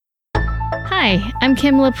Hi, I'm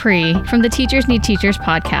Kim Laprie from the Teachers Need Teachers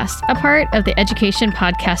podcast, a part of the Education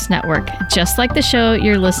Podcast Network, just like the show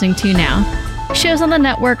you're listening to now. Shows on the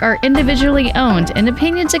network are individually owned and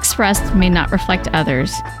opinions expressed may not reflect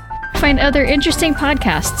others. Find other interesting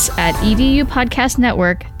podcasts at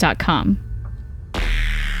edupodcastnetwork.com.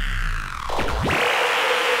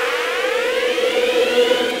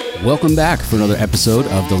 Welcome back for another episode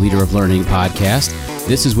of the Leader of Learning podcast.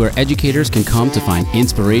 This is where educators can come to find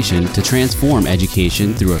inspiration to transform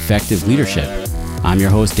education through effective leadership. I'm your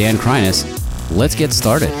host, Dan Kreines. Let's get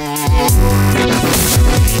started.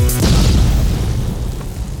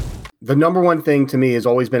 The number one thing to me has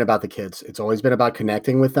always been about the kids. It's always been about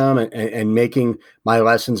connecting with them and making my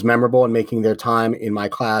lessons memorable and making their time in my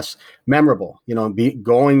class memorable. You know,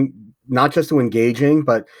 going not just to engaging,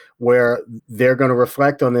 but where they're going to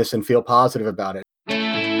reflect on this and feel positive about it.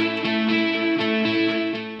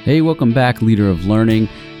 Hey, welcome back, Leader of Learning.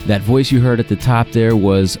 That voice you heard at the top there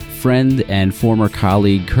was friend and former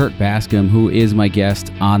colleague Kurt Bascom, who is my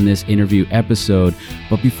guest on this interview episode.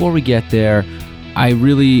 But before we get there, I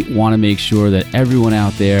really want to make sure that everyone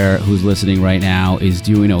out there who's listening right now is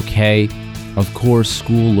doing okay. Of course,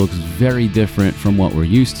 school looks very different from what we're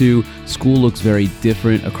used to. School looks very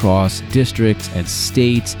different across districts and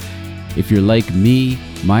states. If you're like me,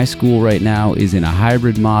 my school right now is in a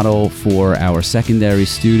hybrid model for our secondary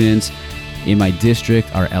students. In my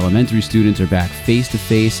district, our elementary students are back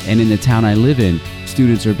face-to-face, and in the town I live in,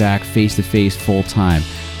 students are back face-to-face full-time.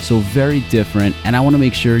 So very different, and I want to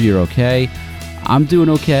make sure you're okay. I'm doing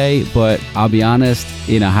okay, but I'll be honest,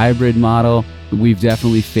 in a hybrid model, we've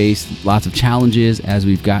definitely faced lots of challenges as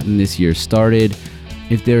we've gotten this year started.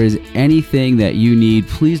 If there is anything that you need,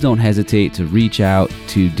 please don't hesitate to reach out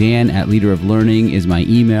to Dan at Leader of Learning is my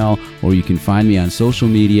email, or you can find me on social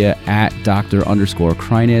media at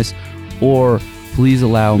Dr._Kreines, or please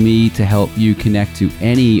allow me to help you connect to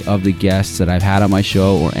any of the guests that I've had on my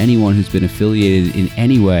show or anyone who's been affiliated in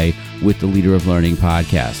any way with the Leader of Learning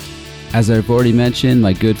podcast. As I've already mentioned,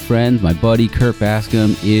 my good friend, my buddy, Kurt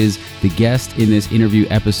Bascom, is the guest in this interview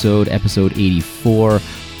episode 84.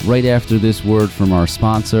 Right after this word from our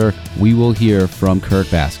sponsor, we will hear from Kurt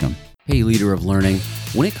Bascom. Hey, Leader of Learning.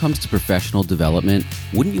 When it comes to professional development,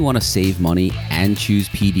 wouldn't you want to save money and choose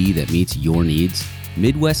PD that meets your needs?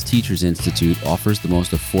 Midwest Teachers Institute offers the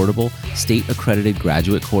most affordable, state-accredited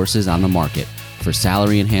graduate courses on the market for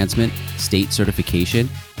salary enhancement, state certification,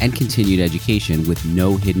 and continued education with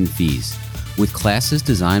no hidden fees. With classes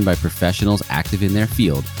designed by professionals active in their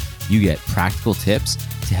field, you get practical tips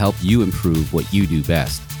to help you improve what you do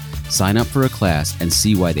best. Sign up for a class and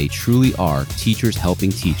see why they truly are teachers helping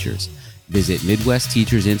teachers. Visit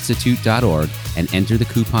MidwestTeachersInstitute.org and enter the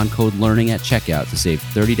coupon code LEARNING at checkout to save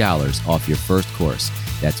 $30 off your first course.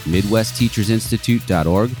 That's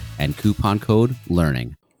MidwestTeachersInstitute.org and coupon code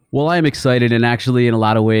LEARNING. Well, I am excited, and actually, in a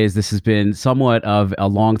lot of ways, this has been somewhat of a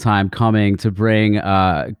long time coming to bring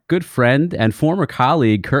a good friend and former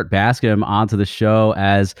colleague, Kurt Bascom, onto the show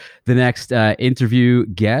as the next interview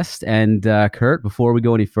guest. And Kurt, before we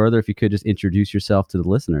go any further, if you could just introduce yourself to the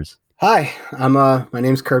listeners. Hi, my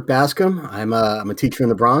name's Kurt Bascom. I'm a teacher in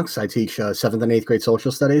the Bronx. I teach 7th and 8th grade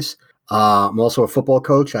social studies. I'm also a football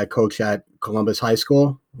coach. I coach at Columbus High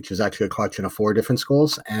School, which is actually a collection of 4 different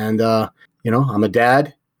schools. And, I'm a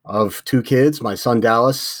dad of 2 kids. My son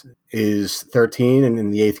Dallas is 13 and in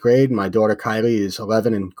the 8th grade. My daughter Kylie is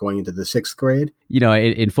 11 and going into the 6th grade. You know,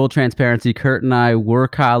 in full transparency, Kurt and I were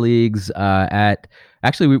colleagues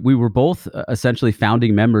we were both essentially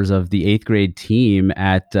founding members of the 8th grade team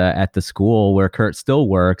at the school where Kurt still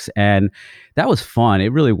works. And that was fun.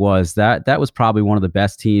 It really was. That was probably one of the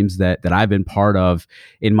best teams that I've been part of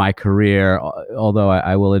in my career. Although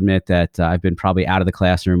I will admit that I've been probably out of the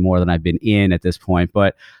classroom more than I've been in at this point.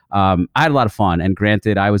 But I had a lot of fun. And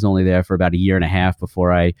granted, I was only there for about a year and a half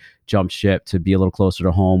before I jumped ship to be a little closer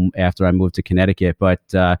to home after I moved to Connecticut. But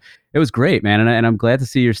it was great, man. And I'm glad to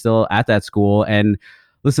see you're still at that school. And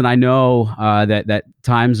listen, I know that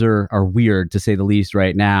times are weird, to say the least,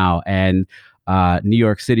 right now. And New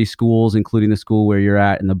York City schools, including the school where you're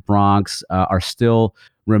at in the Bronx, are still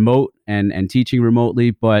remote and teaching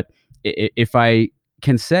remotely. But if I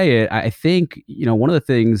can say it, I think, one of the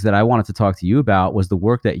things that I wanted to talk to you about was the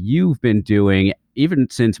work that you've been doing even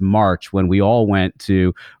since March, when we all went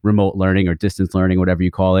to remote learning or distance learning, whatever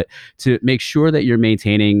you call it, to make sure that you're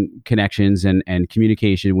maintaining connections and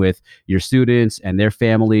communication with your students and their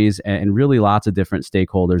families and really lots of different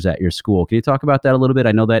stakeholders at your school. Can you talk about that a little bit?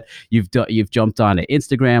 I know that you've jumped on to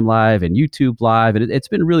Instagram Live and YouTube Live, and it's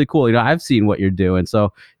been really cool. I've seen what you're doing.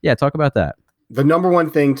 So yeah, talk about that. the number one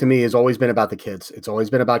thing to me has always been about the kids. It's always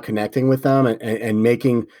been about connecting with them and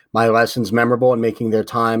making my lessons memorable and making their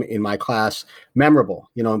time in my class memorable.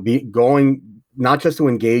 Going not just to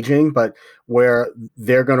engaging, but where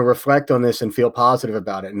they're going to reflect on this and feel positive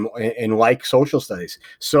about it and like social studies.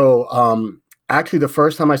 So actually, the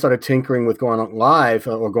first time I started tinkering with going on live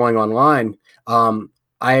or going online,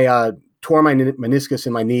 I tore my meniscus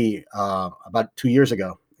in my knee about 2 years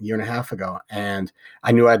ago. A year and a half ago, and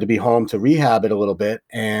I knew I had to be home to rehab it a little bit,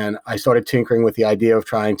 and I started tinkering with the idea of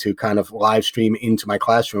trying to kind of live stream into my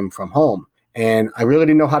classroom from home. And I really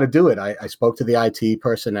didn't know how to do it. I spoke to the IT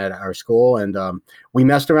person at our school, and we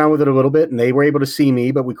messed around with it a little bit, and they were able to see me,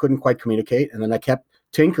 but we couldn't quite communicate. And then I kept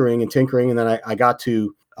tinkering, and then I got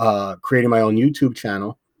to creating my own YouTube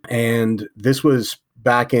channel, and this was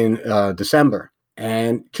back in December.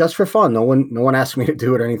 And just for fun, no one asked me to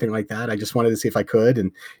do it or anything like that. I just wanted to see if I could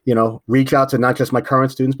and, reach out to not just my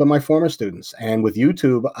current students, but my former students. And with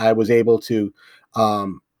YouTube, I was able to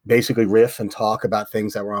basically riff and talk about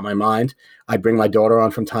things that were on my mind. I'd bring my daughter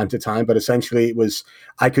on from time to time, but essentially it was,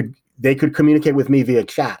 they could communicate with me via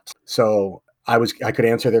chat. So I could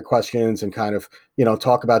answer their questions and kind of,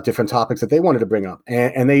 talk about different topics that they wanted to bring up.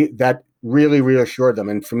 And that really reassured them.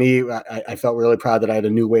 And for me, I felt really proud that I had a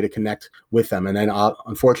new way to connect with them. And then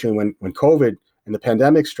unfortunately, when COVID and the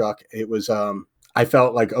pandemic struck, it was, I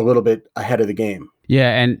felt like a little bit ahead of the game.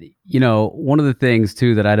 Yeah. And, one of the things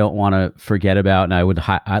too that I don't want to forget about, and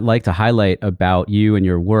I'd like to highlight about you and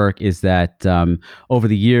your work is that over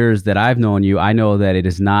the years that I've known you, I know that it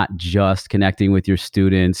is not just connecting with your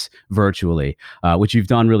students virtually, which you've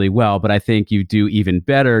done really well, but I think you do even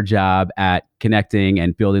better job at connecting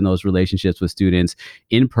and building those relationships with students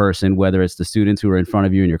in person, whether it's the students who are in front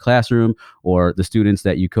of you in your classroom or the students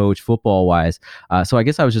that you coach football wise. So I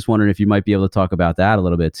guess I was just wondering if you might be able to talk about that a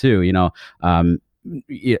little bit too,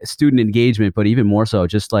 student engagement, but even more so,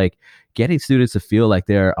 just like getting students to feel like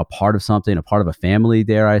they're a part of something, a part of a family,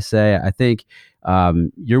 dare I say. I think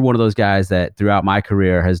you're one of those guys that throughout my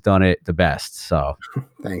career has done it the best. So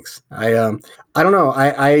thanks. I don't know.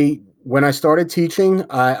 When I started teaching,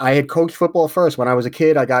 I had coached football first. When I was a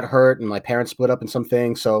kid, I got hurt and my parents split up in some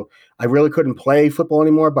things. So I really couldn't play football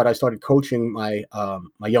anymore, but I started coaching my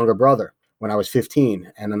younger brother when I was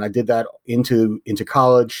 15. And then I did that into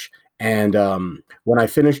college. And when I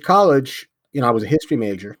finished college, I was a history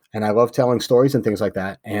major and I love telling stories and things like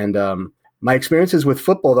that. And my experiences with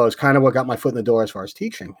football, though, is kind of what got my foot in the door as far as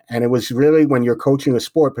teaching. And it was really when you're coaching a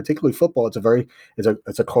sport, particularly football,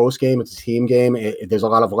 it's a close game. It's a team game. There's a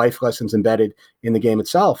lot of life lessons embedded in the game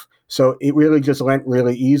itself. So it really just went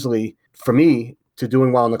really easily for me to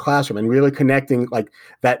doing well in the classroom and really connecting, like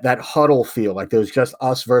that huddle feel, like there was just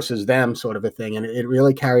us versus them sort of a thing. And it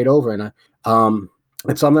really carried over. And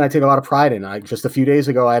it's something I take a lot of pride in. Just a few days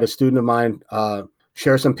ago, I had a student of mine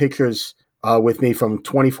share some pictures with me from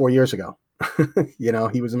 24 years ago.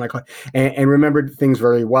 He was in my class and remembered things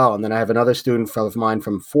very well. And then I have another student of mine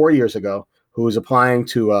from 4 years ago who was applying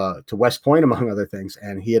to West Point, among other things.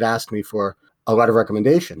 And he had asked me for a letter of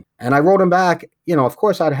recommendation. And I wrote him back, of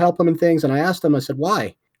course I'd help him in things. And I asked him, I said,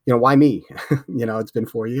 why? Why me? It's been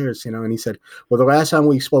 4 years, and he said, well, the last time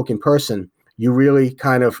we spoke in person, you really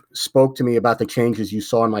kind of spoke to me about the changes you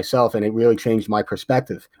saw in myself, and it really changed my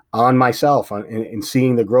perspective on myself, in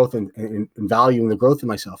seeing the growth and valuing the growth in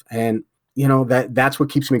myself. And that's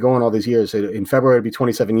what keeps me going all these years. In February, it'll be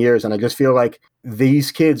 27 years, and I just feel like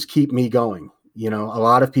these kids keep me going. A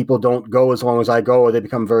lot of people don't go as long as I go, or they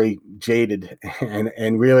become very jaded.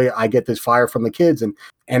 And really, I get this fire from the kids, and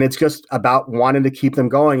it's just about wanting to keep them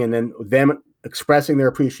going, and then them expressing their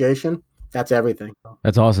appreciation. That's everything.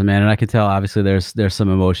 That's awesome, man. And I can tell, obviously, there's some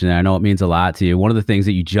emotion there. I know it means a lot to you. One of the things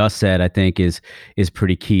that you just said, I think, is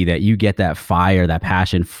pretty key, that you get that fire, that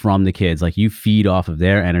passion from the kids. Like, you feed off of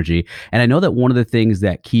their energy. And I know that one of the things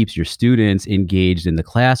that keeps your students engaged in the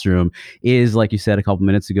classroom is, like you said a couple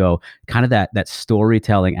minutes ago, kind of that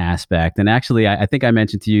storytelling aspect. And actually, I think I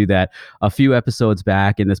mentioned to you that a few episodes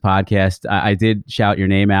back in this podcast, I did shout your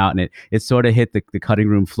name out, and it sort of hit the cutting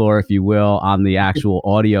room floor, if you will, on the actual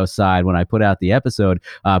audio side when I put out the episode,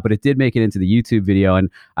 but it did make it into the YouTube video. And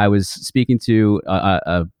I was speaking to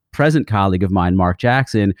a present colleague of mine, Mark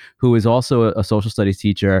Jackson, who is also a social studies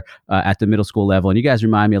teacher at the middle school level. And you guys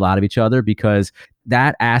remind me a lot of each other, because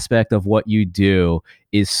that aspect of what you do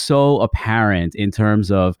is so apparent in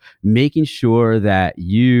terms of making sure that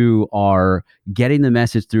you are getting the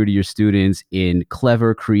message through to your students in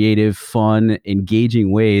clever, creative, fun,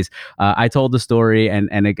 engaging ways. I told the story, and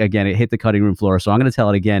again, it hit the cutting room floor. So I'm going to tell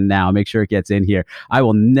it again now. Make sure it gets in here. I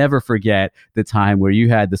will never forget the time where you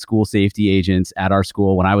had the school safety agents at our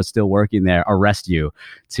school when I was still working there arrest you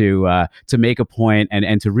to make a point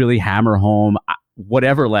and to really hammer home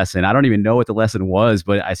whatever lesson. I don't even know what the lesson was,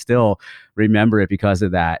 but I still remember it because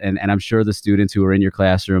of that. And I'm sure the students who were in your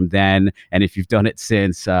classroom then, and if you've done it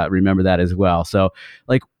since, remember that as well. So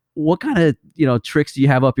like, what kind of, tricks do you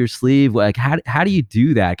have up your sleeve? Like, how do you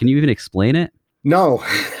do that? Can you even explain it? No,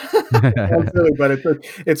 absolutely. But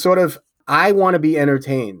it's sort of, I want to be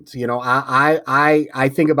entertained.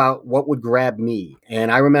 I think about what would grab me.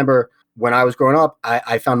 And I remember when I was growing up,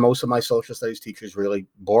 I found most of my social studies teachers really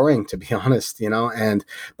boring, to be honest,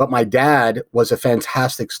 but my dad was a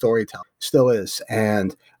fantastic storyteller, still is.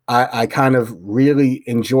 And I kind of really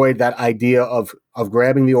enjoyed that idea of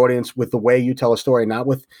grabbing the audience with the way you tell a story, not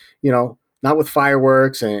with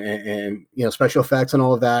fireworks and special effects and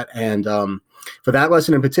all of that. And for that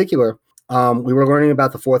lesson in particular, we were learning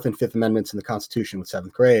about the Fourth and Fifth Amendments in the Constitution with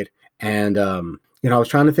seventh grade. And I was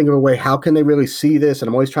trying to think of a way, how can they really see this? And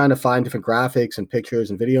I'm always trying to find different graphics and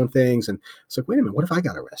pictures and video and things. And it's like, wait a minute, what if I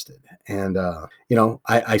got arrested? And,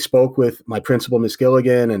 I spoke with my principal, Miss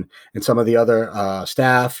Gilligan, and some of the other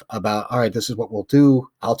staff about, all right, this is what we'll do.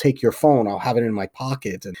 I'll take your phone. I'll have it in my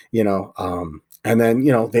pocket. And then,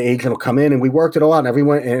 the agent will come in, and we worked it all out, and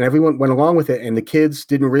everyone went along with it. And the kids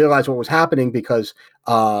didn't realize what was happening because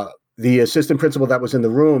the assistant principal that was in the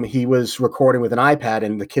room, he was recording with an iPad,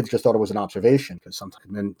 and the kids just thought it was an observation because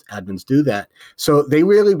sometimes admins do that. So they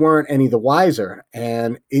really weren't any the wiser,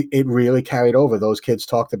 and it really carried over. Those kids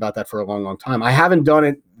talked about that for a long, long time. I haven't done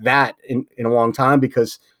it in a long time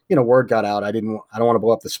because word got out. I don't want to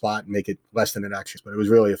blow up the spot and make it less than it actually is, but it was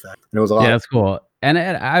really effective. And it was a lot. Yeah, that's cool. And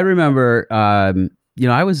I remember,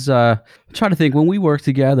 I was trying to think when we worked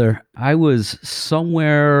together, I was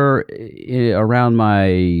somewhere around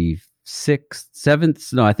my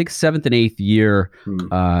seventh and eighth year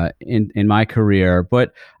in my career.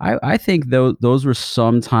 But I think those were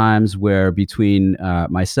some times where between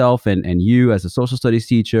myself and you as a social studies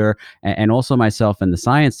teacher and also myself and the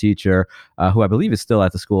science teacher, who I believe is still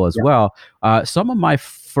at the school as well, some of my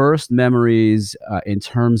first memories in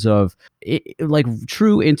terms of like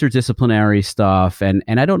true interdisciplinary stuff. And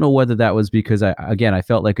I don't know whether that was because I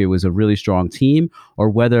felt like it was a really strong team, or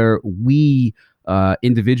whether we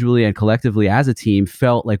individually and collectively as a team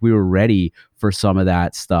felt like we were ready for some of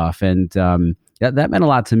that stuff. And that meant a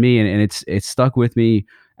lot to me. And it's stuck with me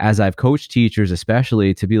as I've coached teachers,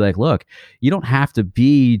 especially, to be like, look, you don't have to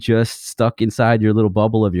be just stuck inside your little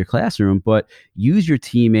bubble of your classroom, but use your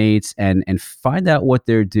teammates and find out what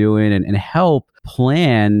they're doing and help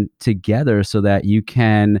plan together so that you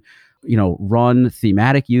can, run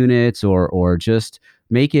thematic units or just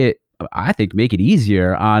make it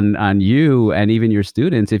easier on you and even your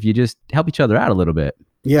students if you just help each other out a little bit.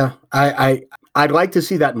 Yeah, I'd like to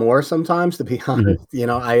see that more sometimes, to be honest.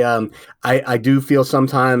 I do feel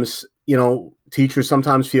sometimes, teachers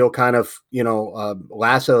sometimes feel kind of,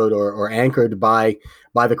 lassoed or anchored by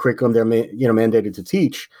the curriculum they're mandated to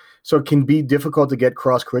teach. So it can be difficult to get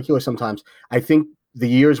cross-curricular sometimes. I think the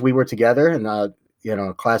years we were together and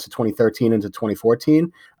class of 2013 into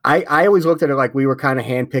 2014, I always looked at it like we were kind of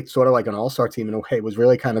handpicked, sort of like an all-star team in a way. It was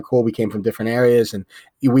really kind of cool. We came from different areas and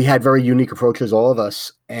we had very unique approaches, all of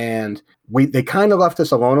us. And they kind of left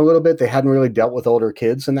us alone a little bit. They hadn't really dealt with older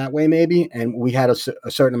kids in that way, maybe. And we had a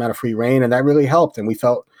certain amount of free reign, and that really helped. And we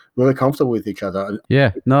felt really comfortable with each other.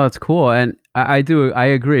 Yeah, no, it's cool. And I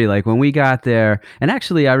agree. Like when we got there, and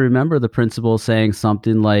actually I remember the principal saying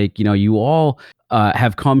something like, you all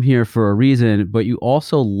have come here for a reason, but you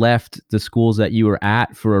also left the schools that you were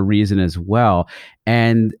at for a reason as well.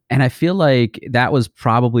 And I feel like that was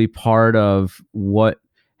probably part of what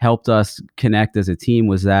helped us connect as a team,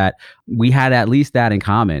 was that we had at least that in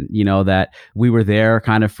common, that we were there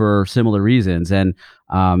kind of for similar reasons. And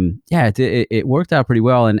it worked out pretty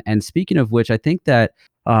well. And speaking of which, I think that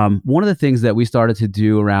one of the things that we started to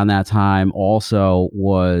do around that time also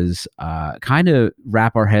was kind of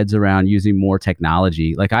wrap our heads around using more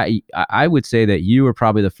technology. Like I would say that you were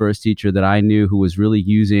probably the first teacher that I knew who was really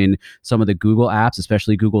using some of the Google apps,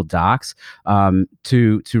 especially Google Docs,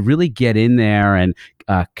 to really get in there and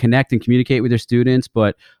connect and communicate with your students,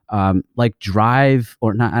 but like drive,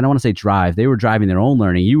 or not, I don't want to say drive. They were driving their own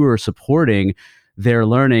learning. You were supporting their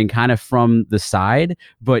learning kind of from the side,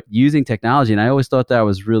 but using technology. And I always thought that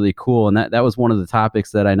was really cool. And that was one of the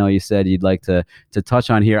topics that I know you said you'd like to touch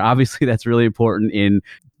on here. Obviously, that's really important in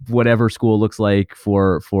whatever school looks like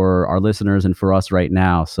for our listeners and for us right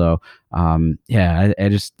now. So I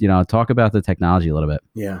just talk about the technology a little bit.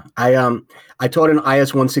 Yeah, I taught in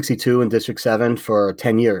IS 162 in District 7 for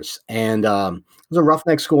 10 years, and it was a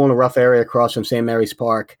roughneck school in a rough area across from St. Mary's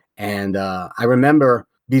Park. And I remember,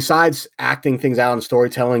 besides acting things out and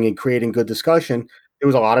storytelling and creating good discussion, there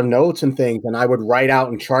was a lot of notes and things, and I would write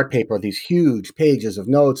out in chart paper these huge pages of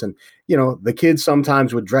notes. And the kids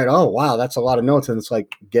sometimes would dread, oh wow, that's a lot of notes, and it's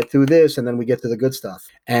like, get through this and then we get to the good stuff.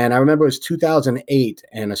 And I remember it was 2008,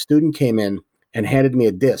 and a student came in and handed me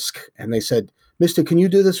a disc, and they said, Mister, can you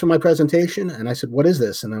do this for my presentation? And I said, what is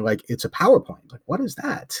this? And they're like, it's a PowerPoint. Like, what is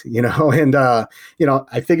that? And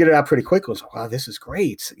I figured it out pretty quickly. I was like, wow, this is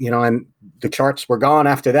great. And the charts were gone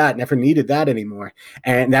after that. Never needed that anymore.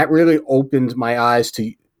 And that really opened my eyes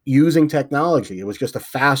to using technology. It was just a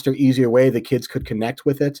faster, easier way the kids could connect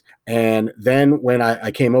with it. And then when I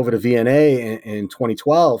came over to VNA in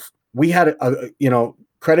 2012, we had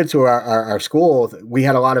credit to our school, we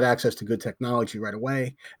had a lot of access to good technology right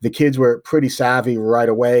away. The kids were pretty savvy right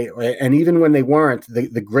away. And even when they weren't,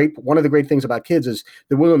 one of the great things about kids is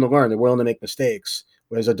they're willing to learn, they're willing to make mistakes.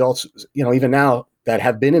 Whereas adults, even now that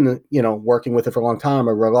have been in working with it for a long time,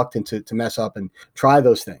 are reluctant to mess up and try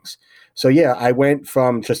those things. So yeah, I went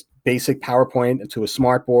from just basic PowerPoint to a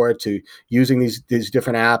smart board to using these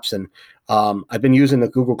different apps. And I've been using the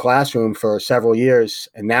Google Classroom for several years,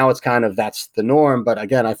 and now it's that's the norm. But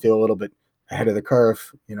again, I feel a little bit ahead of the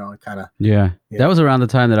curve, Yeah. That was around the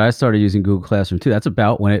time that I started using Google Classroom too. That's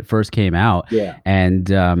about when it first came out. Yeah.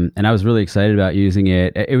 And I was really excited about using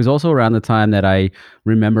it. It was also around the time that I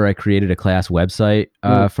remember I created a class website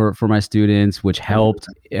for my students, which helped.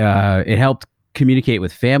 It helped communicate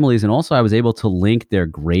with families, and also I was able to link their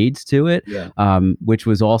grades to it, which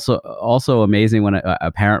was also amazing when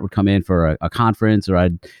a parent would come in for a conference, or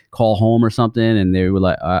I'd call home or something, and they were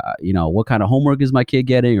like, what kind of homework is my kid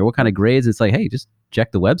getting, or what kind of grades? It's like, hey, just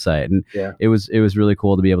check the website. And it was really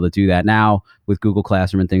cool to be able to do that. Now with Google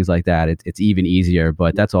Classroom and things like that, it's even easier,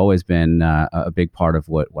 but that's always been a big part of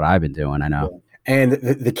what I've been doing. I know. And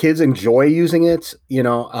the kids enjoy using it,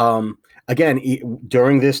 again,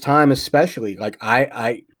 during this time, especially, like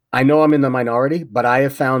I know I'm in the minority, but I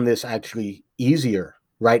have found this actually easier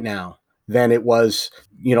right now than it was,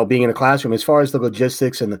 being in a classroom, as far as the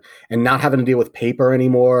logistics and not having to deal with paper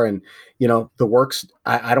anymore. And, the works,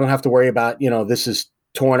 I don't have to worry about, this is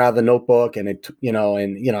torn out of the notebook and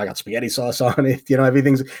I got spaghetti sauce on it,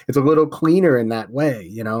 it's a little cleaner in that way,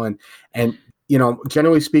 and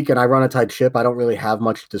generally speaking, I run a tight ship. I don't really have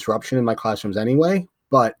much disruption in my classrooms anyway,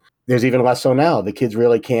 but there's even less so now. The kids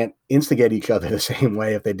really can't instigate each other the same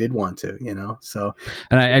way if they did want to, so.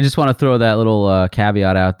 And I just want to throw that little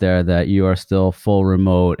caveat out there that you are still full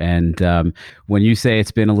remote. And when you say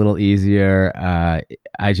it's been a little easier,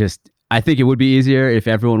 I think it would be easier if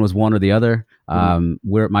everyone was one or the other.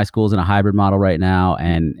 My school's in a hybrid model right now,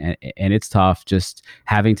 and it's tough just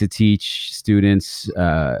having to teach students,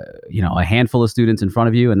 a handful of students in front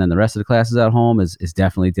of you, and then the rest of the classes at home is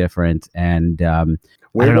definitely different. And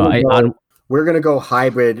we're going to go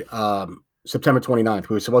hybrid September 29th.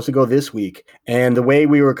 We were supposed to go this week. And the way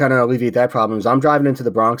we were kind of alleviate that problem is I'm driving into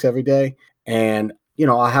the Bronx every day, and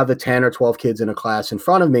I'll have the 10 or 12 kids in a class in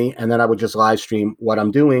front of me, and then I would just live stream what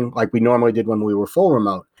I'm doing like we normally did when we were full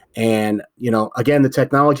remote. And, again, the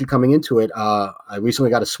technology coming into it, I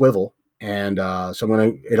recently got a swivel. And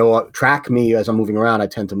so it'll track me as I'm moving around. I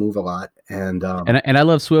tend to move a lot. And I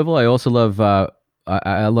love swivel. I also love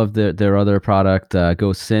I love their other product,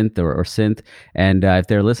 Go Synth or Synth. And if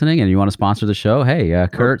they're listening and you want to sponsor the show, hey,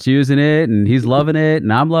 Kurt's using it and he's loving it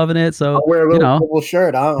and I'm loving it. So I'll wear a little swivel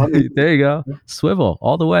shirt. There you go. Swivel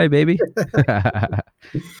all the way, baby. I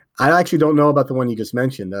actually don't know about the one you just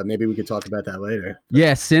mentioned. Maybe we could talk about that later.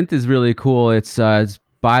 Yeah, Synth is really cool. It's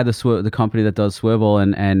by the company that does Swivel,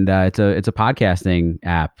 and it's a podcasting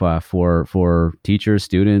app for teachers,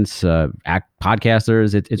 students,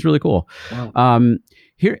 podcasters. It's really cool. Wow.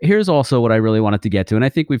 Here's also what I really wanted to get to, and I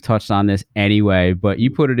think we've touched on this anyway, but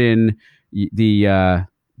you put it in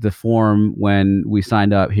the form when we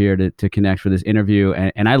signed up here to connect for this interview,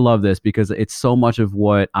 and I love this because it's so much of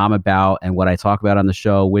what I'm about and what I talk about on the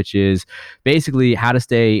show, which is basically how to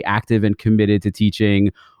stay active and committed to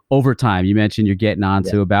teaching over time. You mentioned you're getting on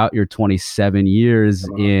to about your 27 years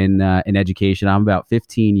in education. I'm about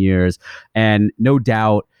 15 years, and no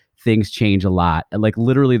doubt things change a lot. Like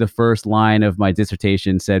literally the first line of my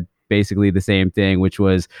dissertation said, basically the same thing, which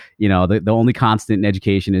was, the only constant in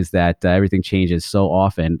education is that everything changes so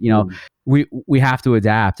often. We have to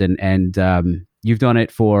adapt, and you've done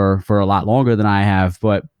it for a lot longer than I have,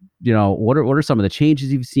 but what are some of the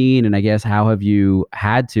changes you've seen, and I guess how have you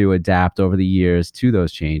had to adapt over the years to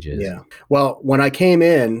those changes? Yeah. Well, when I came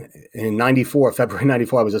in '94, February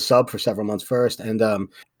 '94, I was a sub for several months first, and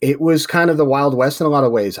it was kind of the Wild West in a lot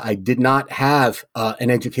of ways. I did not have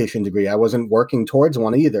an education degree. I wasn't working towards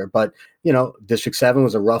one either, but District 7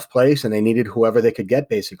 was a rough place, and they needed whoever they could get,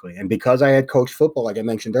 basically. And because I had coached football, like I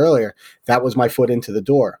mentioned earlier, that was my foot into the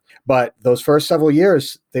door. But those first several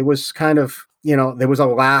years, there was kind of there was a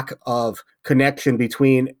lack of connection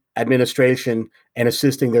between administration and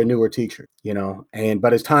assisting their newer teachers,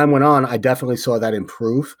 but as time went on, I definitely saw that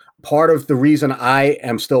improve. Part of the reason I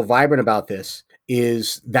am still vibrant about this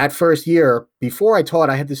is that first year before I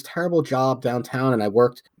taught, I had this terrible job downtown, and I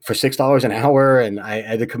worked for $6 an hour, and I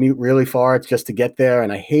had to commute really far just to get there,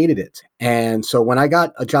 and I hated it. And so when I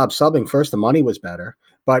got a job subbing, first, the money was better,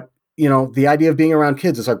 but the idea of being around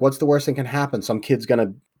kids is like, what's the worst that can happen? Some kid's going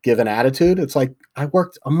to give an attitude. It's like, I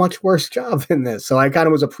worked a much worse job than this. So I kind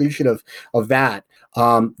of was appreciative of that.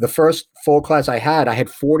 The first full class I had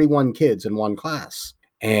 41 kids in one class,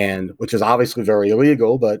 and which is obviously very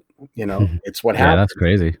illegal, but it's what happened. Yeah, that's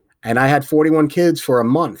crazy. And I had 41 kids for a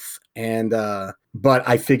month, and but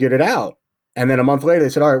I figured it out. And then a month later, they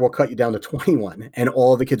said, all right, we'll cut you down to 21. And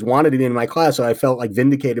all the kids wanted to be in my class, so I felt like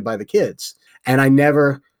vindicated by the kids. And I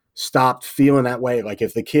never stopped feeling that way. Like,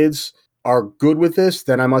 if the kids are good with this,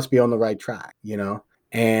 then I must be on the right track,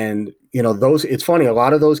 and it's funny, a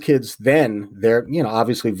lot of those kids then, they're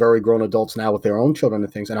obviously very grown adults now with their own children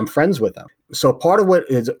and things, and I'm friends with them. So part of what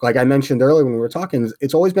is, like I mentioned earlier when we were talking,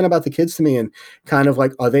 it's always been about the kids to me, and kind of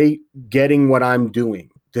like, are they getting what I'm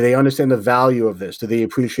doing? Do they understand the value of this? Do they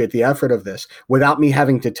appreciate the effort of this without me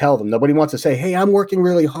having to tell them? Nobody wants to say, hey, I'm working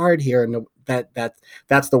really hard here, and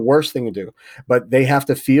that's the worst thing to do, but they have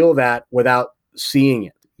to feel that without seeing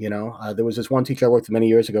it. There was this one teacher I worked with many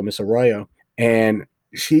years ago, Miss Arroyo, and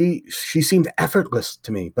she seemed effortless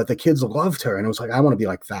to me, but the kids loved her. And it was like, I want to be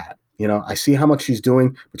like that. I see how much she's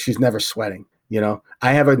doing, but she's never sweating.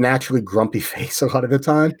 I have a naturally grumpy face a lot of the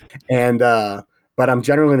time. And, but I'm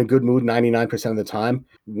generally in a good mood 99% of the time.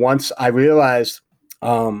 Once I realized,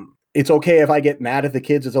 it's okay if I get mad at the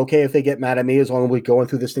kids. It's okay if they get mad at me, as long as we're going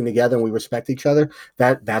through this thing together and we respect each other.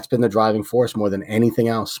 That's been the driving force more than anything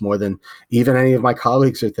else, more than even any of my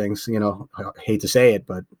colleagues or things. I hate to say it,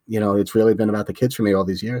 but it's really been about the kids for me all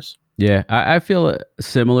these years. Yeah, I feel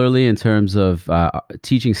similarly in terms of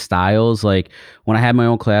teaching styles. Like, when I had my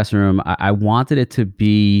own classroom, I wanted it to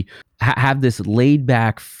be have this laid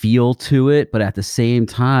back feel to it, but at the same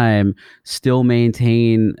time still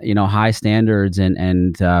maintain high standards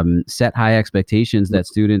and set high expectations that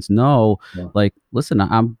students know. Yeah. Like, listen,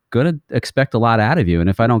 I'm gonna expect a lot out of you, and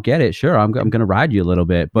if I don't get it, sure, I'm gonna ride you a little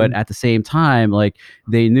bit. But at the same time, like,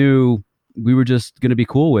 they knew we were just gonna be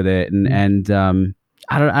cool with it, and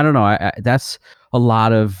I don't know. That's a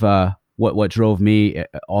lot of what drove me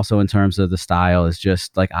also in terms of the style, is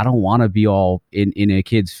just like, I don't want to be all in a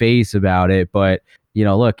kid's face about it. But,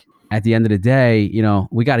 look, at the end of the day,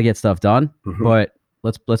 we got to get stuff done, but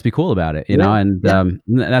let's be cool about it, and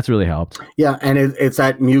that's really helped. Yeah. And it's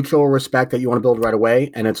that mutual respect that you want to build right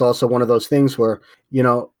away. And it's also one of those things where,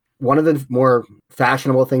 one of the more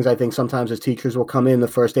fashionable things, I think, sometimes as teachers will come in the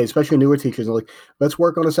first day, especially newer teachers, and like, let's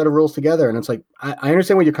work on a set of rules together. And it's like, I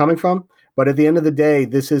understand where you're coming from, but at the end of the day,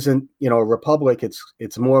 this isn't, a republic.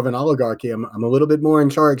 It's more of an oligarchy. I'm a little bit more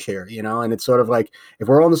in charge here, and it's sort of like, if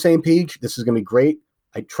we're on the same page, this is going to be great.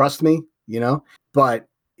 Trust me, but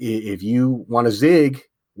if you want to zig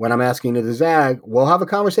when I'm asking you to zag, we'll have a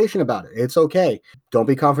conversation about it. It's okay. Don't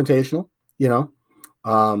be confrontational,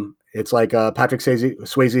 It's like Patrick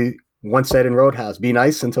Swayze once said in Roadhouse, be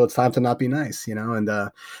nice until it's time to not be nice, and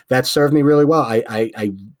that served me really well.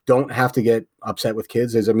 I don't have to get upset with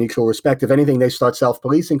kids. There's a mutual respect. If anything, they start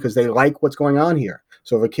self-policing because they like what's going on here.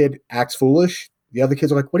 So if a kid acts foolish, the other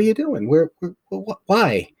kids are like, what are you doing?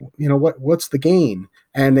 Why? What's the gain?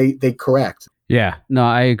 And they correct. Yeah, no,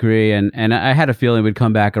 I agree. And I had a feeling we'd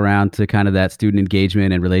come back around to kind of that student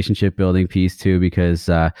engagement and relationship building piece too, because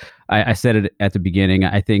I said it at the beginning.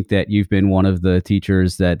 I think that you've been one of the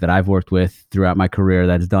teachers that I've worked with throughout my career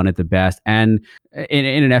that's done it the best. And in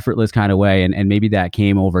an effortless kind of way. And maybe that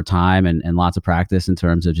came over time and lots of practice in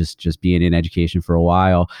terms of just being in education for a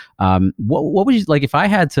while. What would you like if I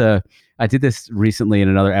had to, I did this recently in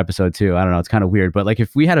another episode too. I don't know. It's kind of weird, but like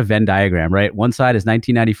if we had a Venn diagram, right? One side is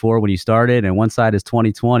 1994 when you started and one side is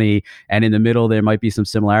 2020. And in the middle, there might be some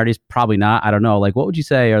similarities. Probably not. I don't know. Like, what would you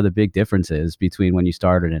say are the big differences between when you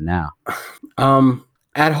started and now?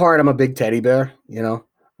 At heart, I'm a big teddy bear, I'm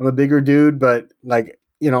a bigger dude, but like,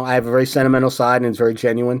 I have a very sentimental side and it's very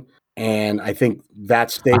genuine. And I think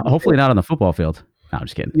that's hopefully not on the football field. No, I'm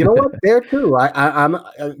just kidding. You know what? There too. I'm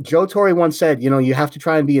Joe Torre once said, you have to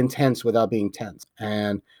try and be intense without being tense.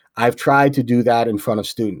 And I've tried to do that in front of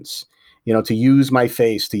students, to use my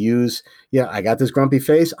face, I got this grumpy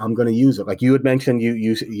face. I'm going to use it. Like you had mentioned,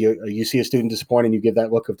 you see a student disappointed and you give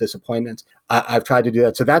that look of disappointment. I've tried to do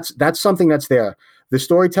that. So that's something that's there. The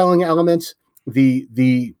storytelling elements,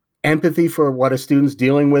 the empathy for what a student's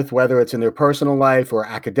dealing with, whether it's in their personal life or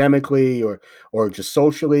academically or just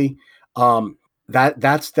socially.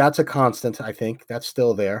 That's a constant. I think that's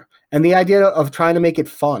still there. And the idea of trying to make it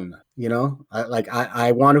fun,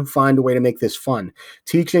 I want to find a way to make this fun.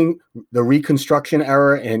 Teaching the Reconstruction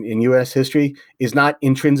era in U.S. history is not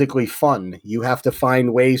intrinsically fun. You have to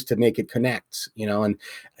find ways to make it connect, and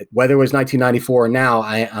whether it was 1994 or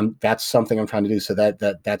now, that's something I'm trying to do. So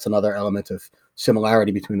that's another element of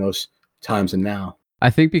similarity between those times and now. I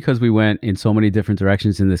think because we went in so many different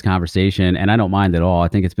directions in this conversation, and I don't mind at all. I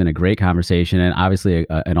think it's been a great conversation and obviously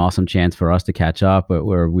an awesome chance for us to catch up, but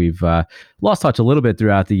where we've lost touch a little bit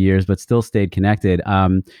throughout the years, but still stayed connected.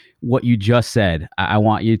 What you just said, I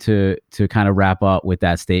want you to kind of wrap up with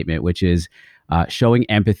that statement, which is showing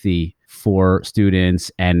empathy for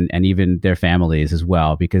students and even their families as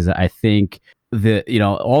well, because I think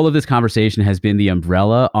all of this conversation has been the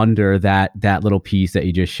umbrella under that little piece that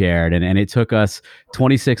you just shared. And it took us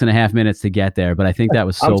 26 and a half minutes to get there, but I think that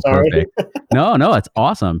was so perfect. No, it's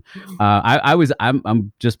awesome.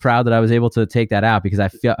 I'm just proud that I was able to take that out because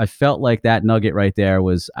I felt like that nugget right there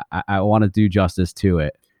was, I want to do justice to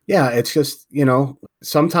it. Yeah. It's just,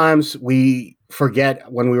 sometimes we forget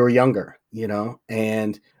when we were younger,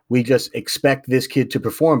 and we just expect this kid to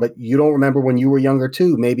perform, but you don't remember when you were younger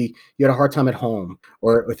too. Maybe you had a hard time at home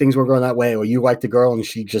or things weren't going that way, or you liked a girl and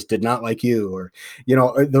she just did not like you, or,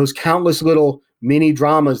 those countless little mini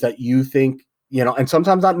dramas that you think, and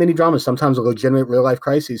sometimes not mini dramas, sometimes a legitimate real life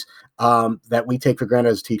crises that we take for granted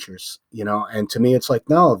as teachers, and to me, it's like,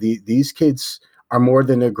 no, these kids are more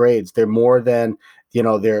than their grades. They're more than,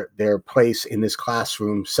 their place in this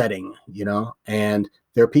classroom setting, and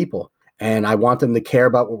they're people. And I want them to care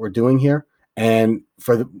about what we're doing here. And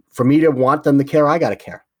for me to want them to care, I got to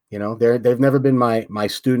care. They've never been my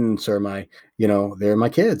students or they're my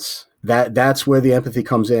kids. That's where the empathy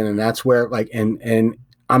comes in. And that's where and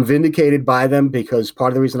I'm vindicated by them because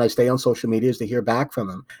part of the reason I stay on social media is to hear back from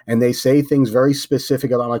them. And they say things very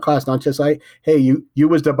specific about my class, not just like, hey, you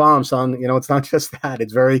was the bomb, son. It's not just that.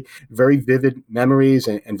 It's very, very vivid memories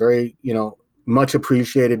and very, much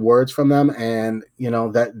appreciated words from them. And,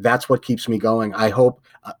 that's what keeps me going. I hope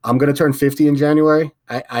I'm going to turn 50 in January.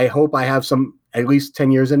 I hope I have at least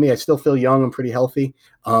 10 years in me. I still feel young and pretty healthy.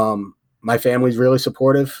 My family's really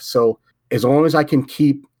supportive. So as long as I can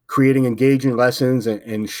keep creating engaging lessons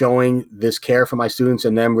and showing this care for my students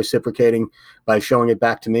and them reciprocating by showing it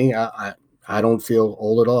back to me, I don't feel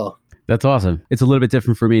old at all. That's awesome. It's a little bit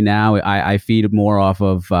different for me now. I feed more off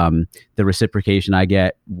of the reciprocation I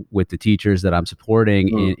get with the teachers that I'm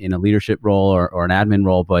supporting in a leadership role or an admin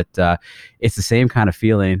role, but it's the same kind of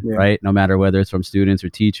feeling, right? No matter whether it's from students or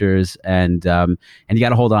teachers, and you got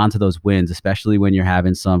to hold on to those wins, especially when you're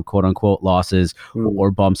having some quote unquote losses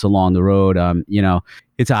or bumps along the road.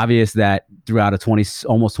 It's obvious that throughout a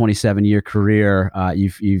almost 27 year career,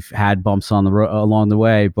 you've had bumps on the along the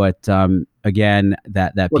way, but again,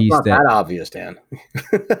 that piece not that obvious, Dan.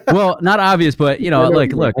 Well, not obvious, but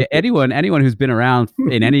look, anyone who's been around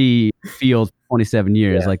in any field 27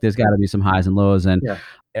 years, like there's got to be some highs and lows, and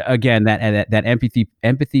again, that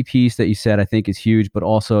empathy piece that you said, I think is huge, but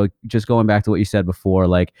also just going back to what you said before,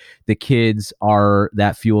 like the kids are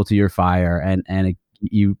that fuel to your fire, and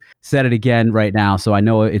you said it again right now, so I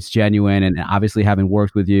know it's genuine, and obviously having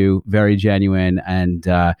worked with you, very genuine. And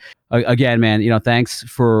again, man, thanks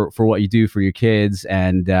for what you do for your kids,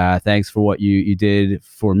 and thanks for what you did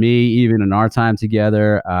for me, even in our time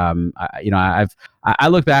together. I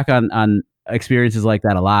look back on experiences like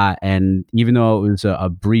that a lot, and even though it was a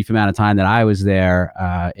brief amount of time that I was there,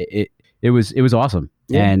 it was awesome.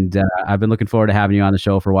 Yeah. And I've been looking forward to having you on the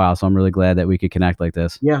show for a while, so I'm really glad that we could connect like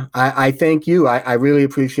this. Yeah, I thank you. I really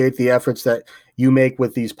appreciate the efforts that you make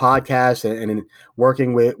with these podcasts and in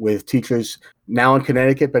working with teachers, now in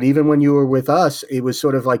Connecticut, but even when you were with us, it was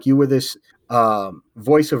sort of like you were this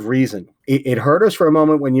voice of reason. It hurt us for a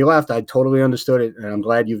moment when you left. I totally understood it, and I'm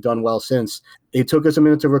glad you've done well since. It took us a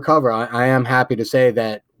minute to recover. I am happy to say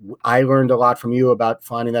that I learned a lot from you about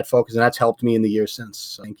finding that focus, and that's helped me in the years since.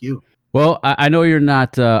 So thank you. Well, I know you're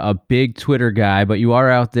not a big Twitter guy, but you are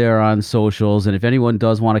out there on socials. And if anyone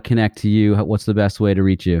does want to connect to you, what's the best way to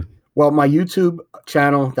reach you? Well, my YouTube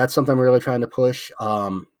channel, that's something I'm really trying to push.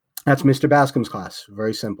 That's Mr. Bascom's class.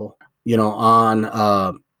 Very simple.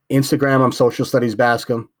 On Instagram, I'm Social Studies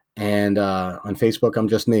Bascom. And on Facebook, I'm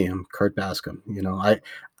just me. I'm Kurt Bascom.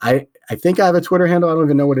 I think I have a Twitter handle. I don't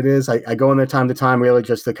even know what it is. I go in there time to time, really,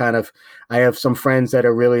 just to kind of, I have some friends that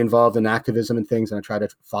are really involved in activism and things, and I try to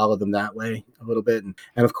follow them that way a little bit. And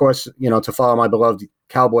of course, to follow my beloved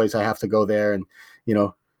Cowboys, I have to go there and,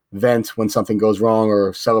 vent when something goes wrong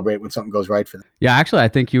or celebrate when something goes right for them. Yeah, actually, I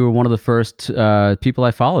think you were one of the first people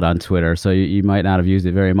I followed on Twitter, so you might not have used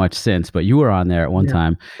it very much since, but you were on there at one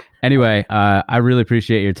time. Anyway, I really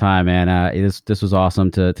appreciate your time, man. This was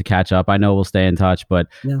awesome to catch up. I know we'll stay in touch, but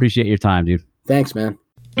appreciate your time, dude. Thanks, man.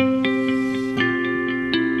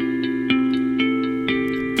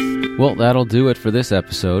 Well, that'll do it for this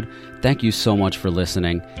episode. Thank you so much for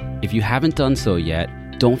listening. If you haven't done so yet,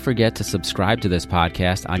 don't forget to subscribe to this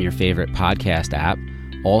podcast on your favorite podcast app.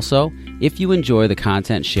 Also, if you enjoy the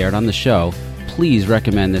content shared on the show, please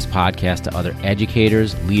recommend this podcast to other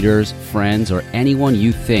educators, leaders, friends, or anyone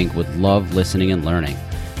you think would love listening and learning.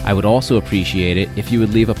 I would also appreciate it if you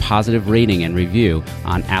would leave a positive rating and review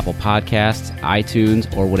on Apple Podcasts,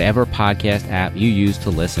 iTunes, or whatever podcast app you use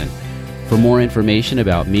to listen. For more information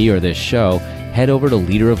about me or this show, head over to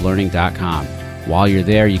leaderoflearning.com. While you're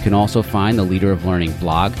there, you can also find the Leader of Learning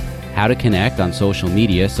blog, how to connect on social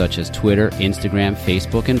media such as Twitter, Instagram,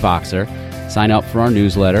 Facebook, and Voxer, sign up for our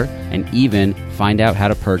newsletter, and even find out how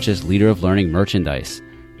to purchase Leader of Learning merchandise.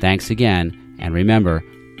 Thanks again, and remember,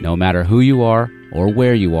 no matter who you are or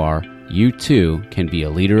where you are, you too can be a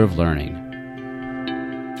leader of learning.